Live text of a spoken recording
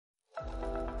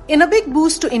In a big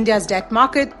boost to India's debt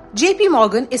market, JP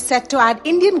Morgan is set to add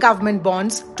Indian government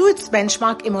bonds to its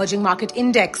benchmark emerging market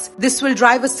index. This will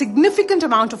drive a significant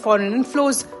amount of foreign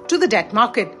inflows to the debt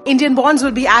market. Indian bonds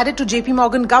will be added to JP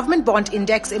Morgan Government Bond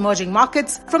Index Emerging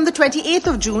Markets from the 28th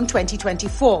of June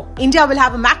 2024. India will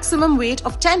have a maximum weight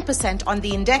of 10% on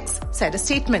the index, said a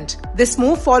statement. This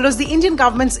move follows the Indian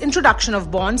government's introduction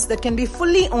of bonds that can be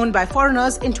fully owned by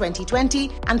foreigners in 2020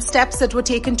 and steps that were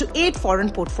taken to aid foreign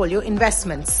portfolio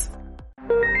investments.